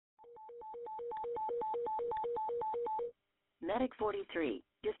Medic 43,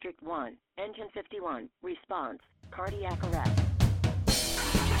 District 1, Engine 51, response, cardiac arrest.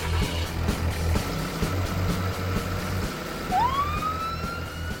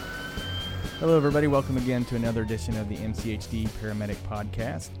 Hello everybody, welcome again to another edition of the MCHD Paramedic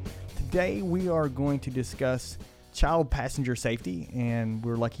Podcast. Today we are going to discuss child passenger safety, and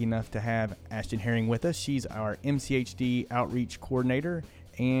we're lucky enough to have Ashton Herring with us. She's our MCHD Outreach Coordinator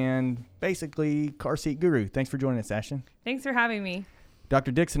and basically car seat guru. Thanks for joining us, Ashton. Thanks for having me.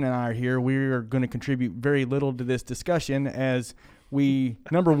 Dr. Dixon and I are here. We're going to contribute very little to this discussion as we,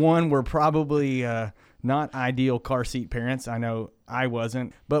 number one, we're probably not ideal car seat parents. I know I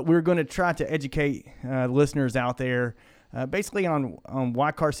wasn't, but we're going to try to educate listeners out there basically on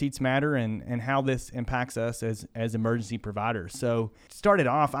why car seats matter and how this impacts us as emergency providers. So started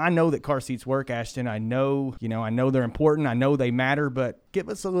off, I know that car seats work, Ashton. I know they're important. I know they matter, but give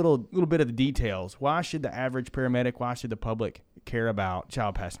us a little bit of the details. Why should the average paramedic, why should the public care about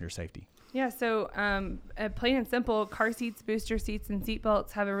child passenger safety? Yeah, so plain and simple, car seats, booster seats, and seat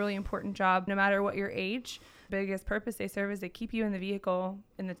belts have a really important job no matter what your age. Biggest purpose they serve is they keep you in the vehicle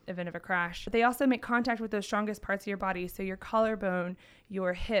in the event of a crash. But they also make contact with those strongest parts of your body, so your collarbone,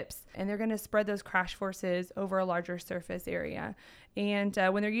 your hips, and they're going to spread those crash forces over a larger surface area. And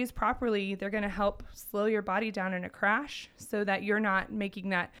when they're used properly, they're going to help slow your body down in a crash so that you're not making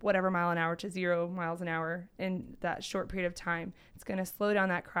that whatever mile an hour to 0 miles an hour in that short period of time. It's going to slow down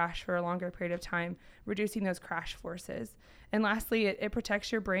that crash for a longer period of time, reducing those crash forces. And lastly, it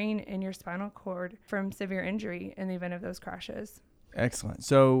protects your brain and your spinal cord from severe injury in the event of those crashes. Excellent.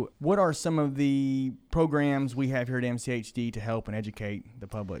 So what are some of the programs we have here at MCHD to help and educate the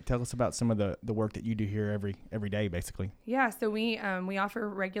public? Tell us about some of the work that you do here every day, basically. Yeah, so we offer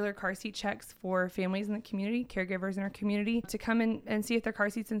regular car seat checks for families in the community, caregivers in our community, to come in and see if their car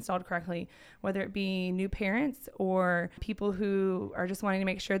seat's installed correctly, whether it be new parents or people who are just wanting to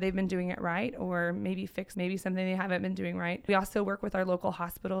make sure they've been doing it right or maybe fix something they haven't been doing right. We also work with our local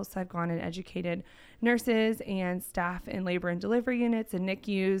hospitals. So I've gone and educated nurses and staff in labor and delivery units and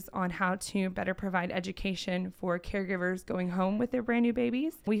NICUs on how to better provide education for caregivers going home with their brand new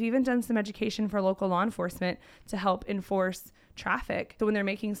babies. We've even done some education for local law enforcement to help enforce traffic. So when they're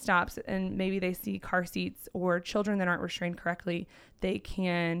making stops and maybe they see car seats or children that aren't restrained correctly, they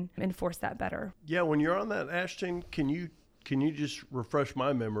can enforce that better. Yeah, when you're on that, Ashton, can you just refresh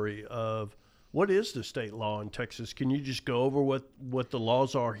my memory of what is the state law in Texas? Can you just go over what the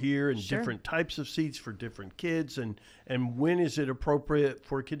laws are here and Sure. different types of seats for different kids and when is it appropriate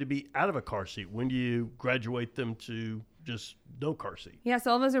for a kid to be out of a car seat? When do you graduate them to just no car seat? Yeah,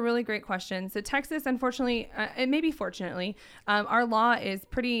 so all those are really great questions. So Texas, unfortunately, and maybe fortunately, our law is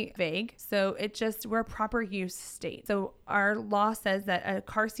pretty vague. So we're a proper use state. So our law says that a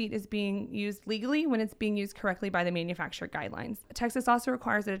car seat is being used legally when it's being used correctly by the manufacturer guidelines. Texas also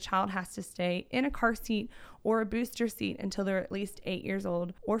requires that a child has to stay in a car seat or a booster seat until they're at least 8 years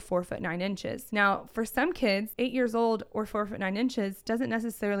old or 4 foot 9 inches. Now, for some kids, 8 years old or 4 foot 9 inches doesn't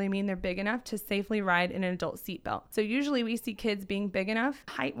necessarily mean they're big enough to safely ride in an adult seatbelt. So usually we see kids being big enough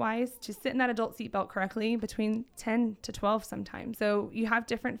height-wise to sit in that adult seatbelt correctly between 10 to 12 sometimes. So you have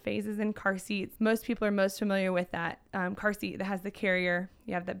different phases in car seats. Most people are most familiar with that car seat that has the carrier.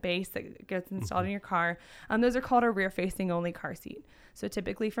 You have the base that gets installed in your car. Those are called a rear-facing only car seat. So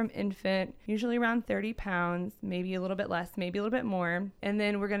typically from infant, usually around 30 pounds, maybe a little bit less, maybe a little bit more. And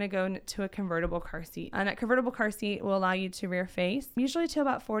then we're going to go to a convertible car seat. And that convertible car seat will allow you to rear face, usually to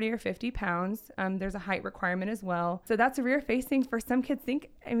about 40 or 50 pounds. There's a height requirement as well. So that's a rear facing. For some kids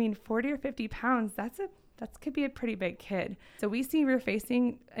 40 or 50 pounds, that could be a pretty big kid. So we see rear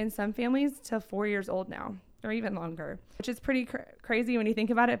facing in some families to 4 years old now, or even longer, which is pretty crazy when you think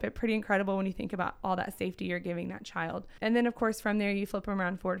about it, but pretty incredible when you think about all that safety you're giving that child. And then, of course, from there, you flip them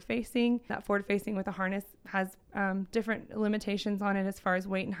around forward-facing. That forward-facing with a harness has different limitations on it as far as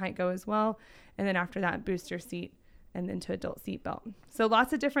weight and height go as well. And then after that, booster seat, and then to adult seat belt. So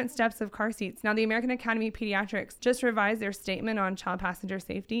lots of different steps of car seats. Now, the American Academy of Pediatrics just revised their statement on child passenger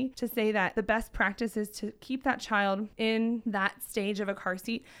safety to say that the best practice is to keep that child in that stage of a car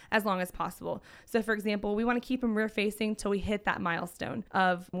seat as long as possible. So, for example, we want to keep them rear facing till we hit that milestone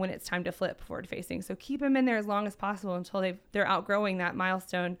of when it's time to flip forward facing. So keep them in there as long as possible until they're outgrowing that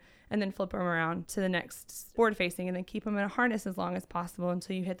milestone, and then flip them around to the next forward facing, and then keep them in a harness as long as possible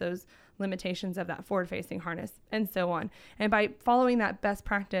until you hit those limitations of that forward facing harness, and so on. And by following that best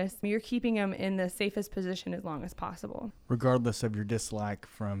practice, you're keeping them in the safest position as long as possible. Regardless of your dislike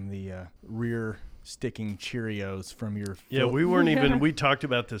from the rear sticking Cheerios from your Yeah, foot. we weren't even, we talked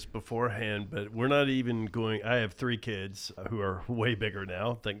about this beforehand, but we're not even going, I have 3 kids who are way bigger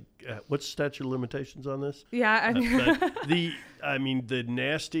now. What's statute of limitations on this? Yeah. I mean, But the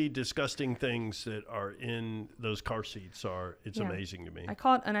nasty, disgusting things that are in those car seats it's Yeah. amazing to me. I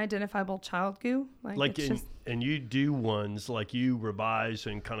call it unidentifiable child goo. And you do ones like you revise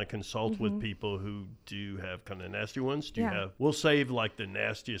and kind of consult with people who do have kind of nasty ones. We'll save like the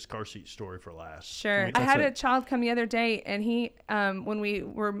nastiest car seat story for last. Sure. I had a child come the other day, and he, when we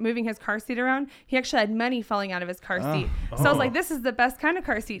were moving his car seat around, he actually had money falling out of his car seat. So I was like, this is the best kind of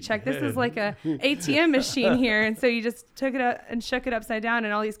car seat check. This is like a ATM machine here. And so you just took it up and shook it upside down,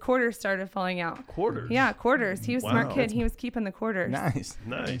 and all these quarters started falling out. Quarters? Yeah, quarters. He was a smart kid. He was keeping the quarters.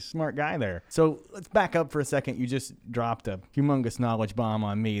 Nice. Smart guy there. So let's back up for a second. You just dropped a humongous knowledge bomb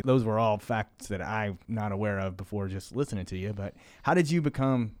on me. Those were all facts that I'm not aware of before just listening to you. But how did you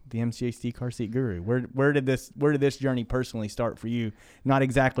become the MCHD car seat guru? Where did this journey personally start for you? Not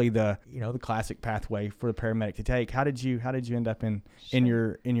exactly the classic pathway for the paramedic to take. How did you end up in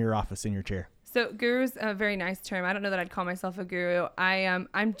your office, in your chair? So guru's a very nice term. I don't know that I'd call myself a guru.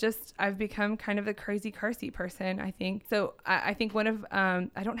 I've become kind of a crazy car seat person, I think. So I think I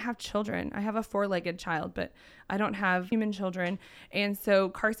don't have children. I have a 4-legged child, but I don't have human children. And so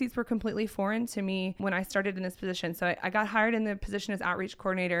car seats were completely foreign to me when I started in this position. So I got hired in the position as outreach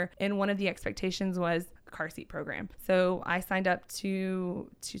coordinator, and one of the expectations was a car seat program. So I signed up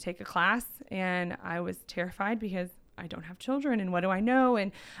to take a class, and I was terrified because I don't have children, and what do I know?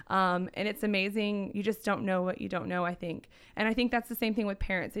 And it's amazing. You just don't know what you don't know, I think. And I think that's the same thing with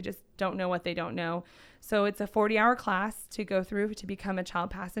parents. They just don't know what they don't know. So it's a 40-hour class to go through to become a child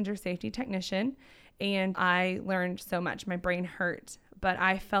passenger safety technician. And I learned so much. My brain hurt, but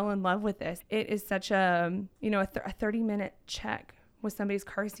I fell in love with this. It is such a 30-minute check with somebody's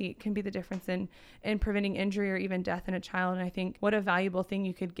car seat can be the difference in preventing injury or even death in a child. And I think what a valuable thing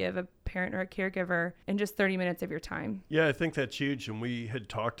you could give a parent or a caregiver in just 30 minutes of your time. Yeah, I think that's huge. And we had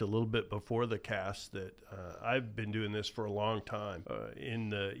talked a little bit before the cast that I've been doing this for a long time in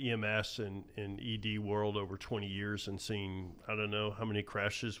the EMS and ED world over 20 years and seen, I don't know how many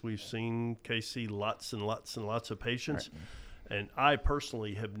crashes we've seen, Casey, lots and lots and lots of patients. Right. And I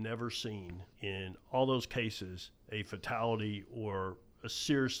personally have never seen in all those cases a fatality or a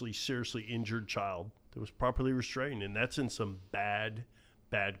seriously injured child that was properly restrained. And that's in some bad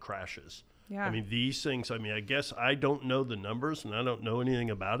crashes. Yeah. I mean, these things, I guess I don't know the numbers and I don't know anything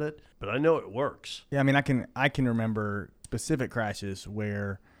about it, but I know it works. Yeah, I mean, I can remember specific crashes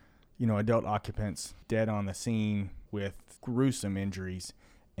where, adult occupants dead on the scene with gruesome injuries,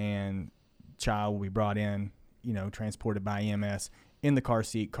 and child will be brought in, transported by EMS in the car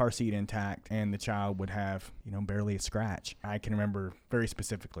seat intact, and the child would have, barely a scratch. I can remember very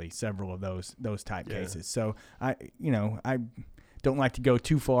specifically several of those type cases. So I don't like to go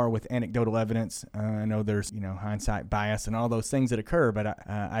too far with anecdotal evidence. I know there's, hindsight bias and all those things that occur, but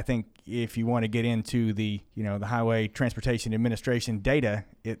I think if you want to get into the, the Highway Transportation Administration data,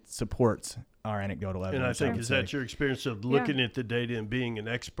 it supports our anecdotal evidence. And I think, is that your experience of looking at the data and being an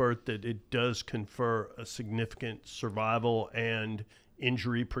expert, that it does confer a significant survival and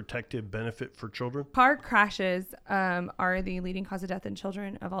injury protective benefit for children? Car crashes are the leading cause of death in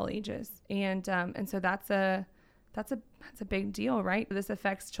children of all ages. And so that's a big deal, right? This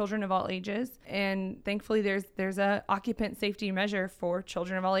affects children of all ages, and thankfully there's a occupant safety measure for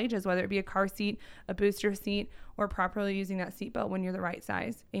children of all ages, whether it be a car seat, a booster seat, or properly using that seatbelt when you're the right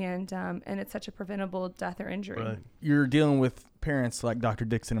size. And it's such a preventable death or injury. Right. You're dealing with parents like Dr.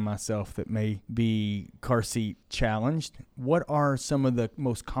 Dixon and myself that may be car seat challenged. What are some of the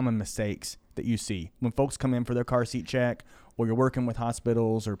most common mistakes that you see when folks come in for their car seat check, or you're working with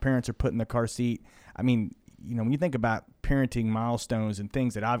hospitals, or parents are put in the car seat? I mean, when you think about parenting milestones and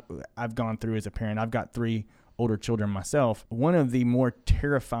things that I've gone through as a parent, I've got 3 older children myself. One of the more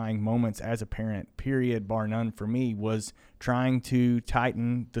terrifying moments as a parent, period, bar none for me, was trying to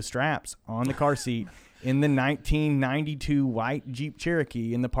tighten the straps on the car seat in the 1992 white Jeep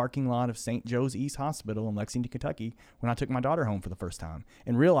Cherokee in the parking lot of St. Joe's East Hospital in Lexington, Kentucky, when I took my daughter home for the first time,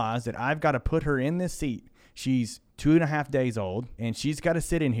 and realized that I've got to put her in this seat. She's 2.5 days old, and she's got to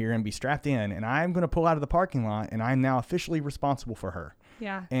sit in here and be strapped in, and I'm going to pull out of the parking lot, and I'm now officially responsible for her.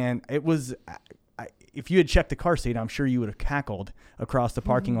 Yeah. And it was, if you had checked the car seat, I'm sure you would have cackled across the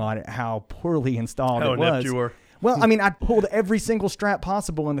parking lot at how poorly installed it was. How inept you were. Well, I mean, I pulled every single strap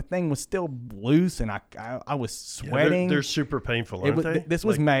possible, and the thing was still loose, and I was sweating. They're super painful, aren't they? This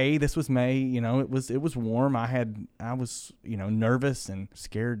was May. This was May. You know, it was warm. I was nervous and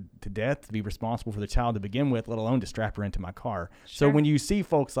scared to death to be responsible for the child to begin with, let alone to strap her into my car. Sure. So when you see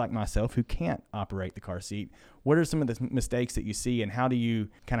folks like myself who can't operate the car seat, what are some of the mistakes that you see, and how do you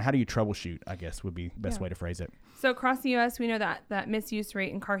troubleshoot, I guess would be the best way to phrase it. So across the U.S., we know that misuse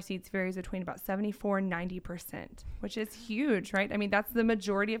rate in car seats varies between about 74 and 90%, which is huge, right? I mean, that's the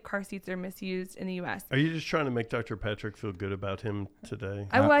majority of car seats are misused in the U.S. Are you just trying to make Dr. Patrick feel good about him today?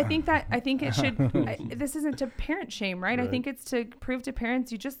 I think it should. This isn't to parent shame, right? I think it's to prove to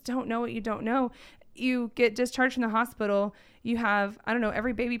parents you just don't know what you don't know. You get discharged from the hospital. You have, I don't know,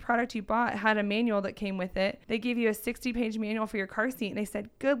 every baby product you bought had a manual that came with it. They gave you a 60-page manual for your car seat, and they said,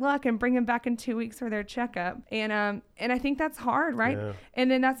 good luck, and bring them back in 2 weeks for their checkup. And I think that's hard, right? Yeah.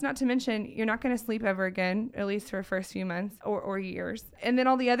 And then that's not to mention, you're not going to sleep ever again, at least for the first few months or years. And then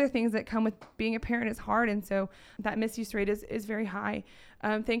all the other things that come with being a parent is hard. And so that misuse rate is very high.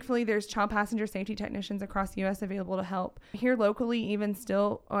 Thankfully, there's child passenger safety technicians across the U.S. available to help. Here locally, even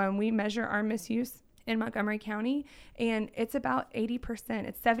still, we measure our misuse in Montgomery County, and it's about 80%.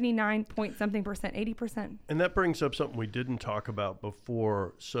 It's 79 point something percent, 80%. And that brings up something we didn't talk about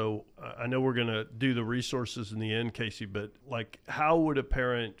before. So I know we're going to do the resources in the end, Casey, but like, how would a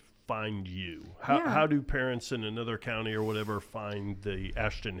parent find you? How do parents in another county or whatever find the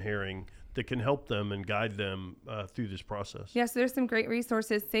Ashton Herring that can help them and guide them through this process? Yeah, so there's some great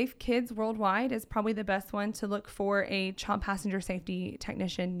resources. Safe Kids Worldwide is probably the best one to look for a child passenger safety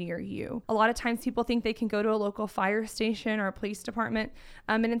technician near you. A lot of times people think they can go to a local fire station or a police department,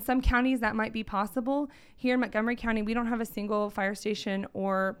 and in some counties that might be possible. Here in Montgomery County, we don't have a single fire station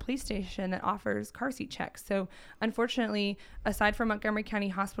or police station that offers car seat checks. So unfortunately, aside from Montgomery County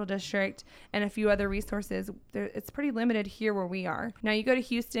Hospital District and a few other resources, it's pretty limited here where we are. Now you go to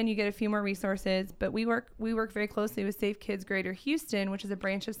Houston, you get a few more resources, but we work very closely with Safe Kids Greater Houston, which is a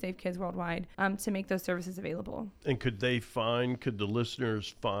branch of Safe Kids Worldwide, to make those services available. And could the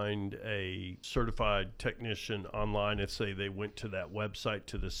listeners find a certified technician online if, say, they went to that website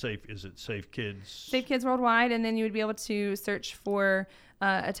to the Safe Kids? Safe Kids Worldwide, and then you would be able to search for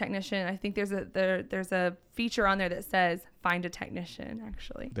a technician. I think there's a feature on there that says find a technician,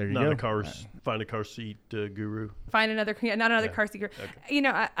 actually. There you go. Find a car seat guru. Find another car seat guru. Okay. You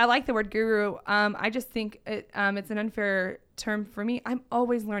know, I like the word guru. I just think it's an unfair term for me. I'm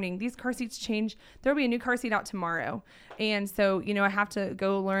always learning. These car seats change. There'll be a new car seat out tomorrow. And so, you know, I have to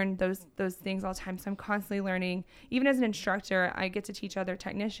go learn those things all the time. So I'm constantly learning. Even as an instructor, I get to teach other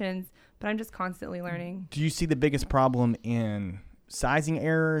technicians, but I'm just constantly learning. Do you see the biggest problem in sizing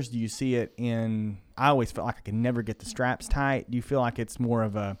errors? Do you see it in, I always felt like I could never get the straps tight. Do you feel like it's more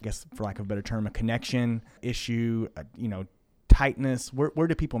of a, I guess for lack of a better term, a connection issue, tightness? Where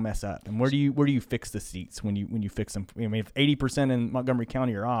do people mess up, and where do you fix the seats when you fix them? I mean, if 80% in Montgomery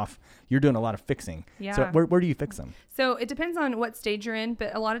County are off, you're doing a lot of fixing. Yeah. So where do you fix them? So it depends on what stage you're in,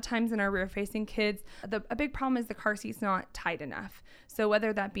 but a lot of times in our rear-facing kids, a big problem is the car seat's not tight enough. So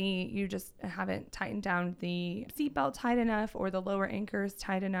whether that be you just haven't tightened down the seatbelt tight enough or the lower anchors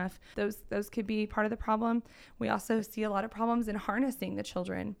tight enough, those could be part of the problem. We also see a lot of problems in harnessing the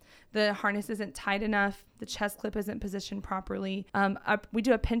children. The harness isn't tight enough. The chest clip isn't positioned properly. We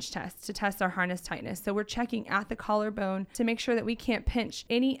do a pinch test to test our harness tightness. So we're checking at the collarbone to make sure that we can't pinch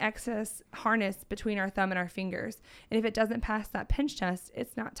any excess harness between our thumb and our fingers. And if it doesn't pass that pinch test,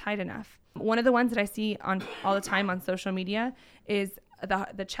 it's not tight enough. One of the ones that I see all the time on social media is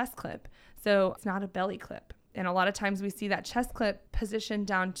the chest clip. So it's not a belly clip. And a lot of times we see that chest clip positioned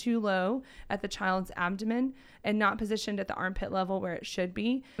down too low at the child's abdomen and not positioned at the armpit level where it should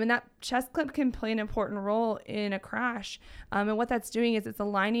be. And that chest clip can play an important role in a crash. And what that's doing is it's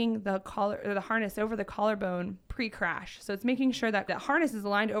aligning the collar or the harness over the collarbone pre-crash. So it's making sure that the harness is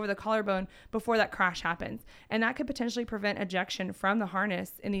aligned over the collarbone before that crash happens. And that could potentially prevent ejection from the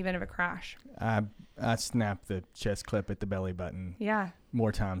harness in the event of a crash. I snapped the chest clip at the belly button. Yeah.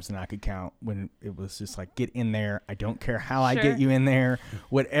 More times than I could count, when it was just like, get in there. I don't care how I get you in there.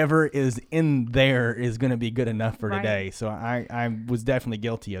 Whatever is in there is going to be good enough for today. So I was definitely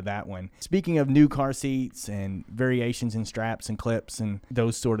guilty of that one. Speaking of new car seats and variations in straps and clips and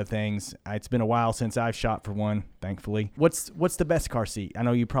those sort of things, it's been a while since I've shot for one, thankfully. What's the best car seat? I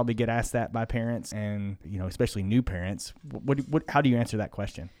know you probably get asked that by parents and, especially new parents. How do you answer that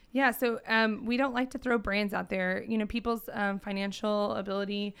question? Yeah, so we don't like to throw brands out there. You know, people's financial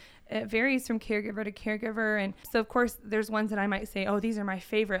ability, it varies from caregiver to caregiver. And so, of course, there's ones that I might say, oh, these are my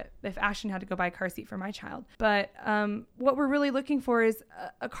favorite if Ashton had to go buy a car seat for my child. But what we're really looking for is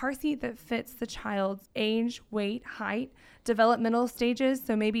a car seat that fits the child's age, weight, height, developmental stages.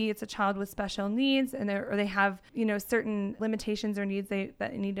 So maybe it's a child with special needs and they have, you know, certain limitations or needs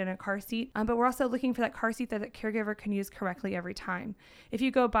that need in a car seat. But we're also looking for that car seat that the caregiver can use correctly every time. If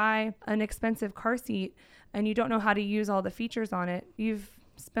you go buy an expensive car seat and you don't know how to use all the features on it, you've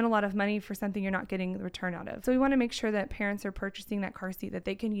spend a lot of money for something you're not getting the return out of. So we want to make sure that parents are purchasing that car seat that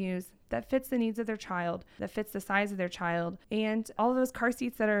they can use, that fits the needs of their child, that fits the size of their child. And all of those car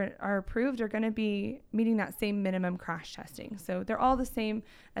seats that are approved are going to be meeting that same minimum crash testing. So they're all the same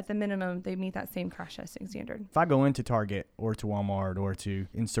at the minimum. They meet that same crash testing standard. If I go into Target or to Walmart or to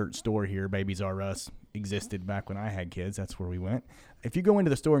insert store here, Babies R Us existed back when I had kids. That's where we went. If you go into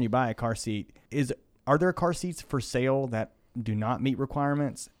the store and you buy a car seat, are there car seats for sale that do not meet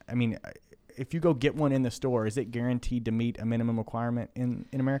requirements? I mean, if you go get one in the store, is it guaranteed to meet a minimum requirement in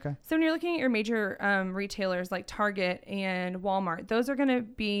America? So when you're looking at your major retailers like Target and Walmart, those are going to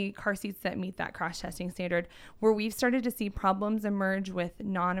be car seats that meet that crash testing standard. Where we've started to see problems emerge with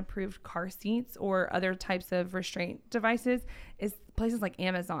non-approved car seats or other types of restraint devices is places like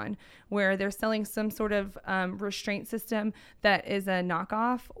Amazon, where they're selling some sort of restraint system that is a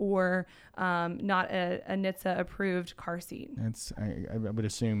knockoff or not a NHTSA approved car seat. I would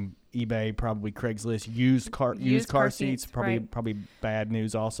assume eBay, probably Craigslist, used car seats, probably bad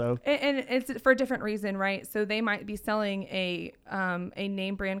news also. And it's for a different reason, right? So they might be selling a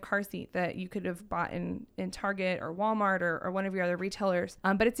name brand car seat that you could have bought in Target or Walmart or one of your other retailers,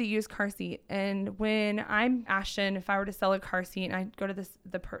 but it's a used car seat. And when I'm Ashton, if I were to sell a car seat and I go to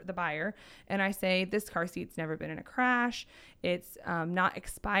the buyer and I say, this car seat's never been in a crash, it's not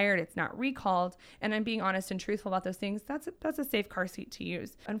expired, it's not recalled, and I'm being honest and truthful about those things, that's a safe car seat to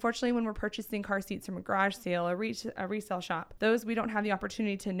use. Unfortunately, when we're purchasing car seats from a garage sale, a resale shop, those we don't have the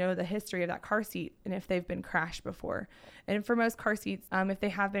opportunity to know the history of that car seat and if they've been crashed before. And for most car seats, if they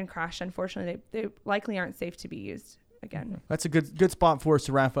have been crashed, unfortunately, they likely aren't safe to be used again. That's a good spot for us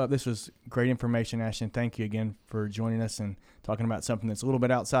to wrap up. This was great information, Ashton. Thank you again for joining us and talking about something that's a little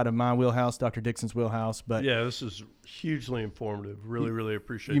bit outside of my wheelhouse, Dr. Dixon's wheelhouse. But yeah, this is hugely informative. Really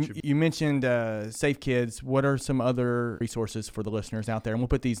appreciate you. You mentioned Safe Kids. What are some other resources for the listeners out there? And we'll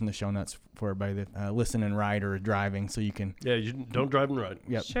put these in the show notes for everybody that listen and ride or driving, so you can. Yeah, you don't drive and ride.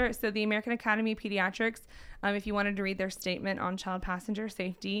 Yep. Sure. So the American Academy of Pediatrics, if you wanted to read their statement on child passenger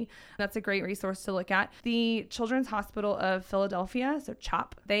safety, that's a great resource to look at. The Children's Hospital of Philadelphia, so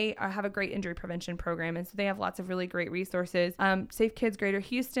CHOP, they have a great injury prevention program, and so they have lots of really great resources. Safe Kids Greater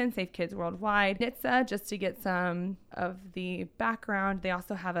Houston, Safe Kids Worldwide, NHTSA, just to get some of the background. They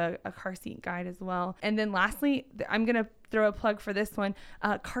also have a car seat guide as well. And then lastly, I'm going to throw a plug for this one,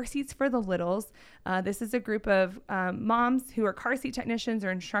 Car Seats for the Littles. This is a group of moms who are car seat technicians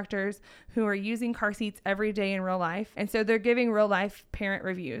or instructors who are using car seats every day in real life. And so they're giving real life parent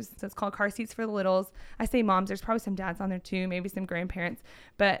reviews. So it's called Car Seats for the Littles. I say moms, there's probably some dads on there too, maybe some grandparents,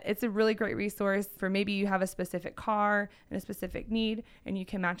 but it's a really great resource for maybe you have a specific car and a specific need and you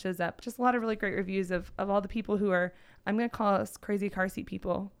can match those up. Just a lot of really great reviews of all the people who are, I'm going to call us crazy car seat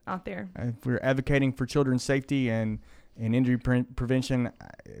people out there. If we're advocating for children's safety and injury prevention,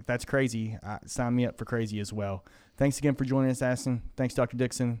 if that's crazy, sign me up for crazy as well. Thanks again for joining us, Ashton. Thanks, Dr.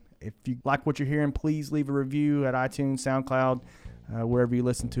 Dixon. If you like what you're hearing, please leave a review at iTunes, SoundCloud, wherever you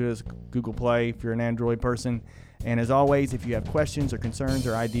listen to us, Google Play if you're an Android person. And as always, if you have questions or concerns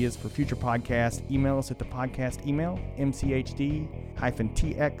or ideas for future podcasts, email us at the podcast email, mchd-tx.org.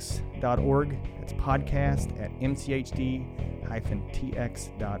 That's podcast at mchd-tx.org.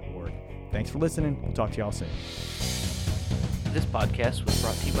 Thanks for listening. We'll talk to y'all soon. This podcast was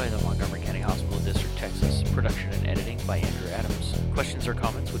brought to you by the Montgomery County Hospital District, Texas. Production and editing by Andrew Adams. Questions or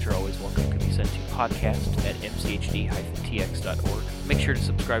comments, which are always welcome, can be sent to podcast at mchd-tx.org. Make sure to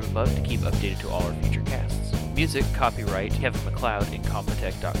subscribe above to keep updated to all our future casts. Music, copyright, Kevin MacLeod,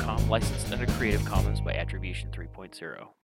 Incompetech.com, licensed under Creative Commons by Attribution 3.0.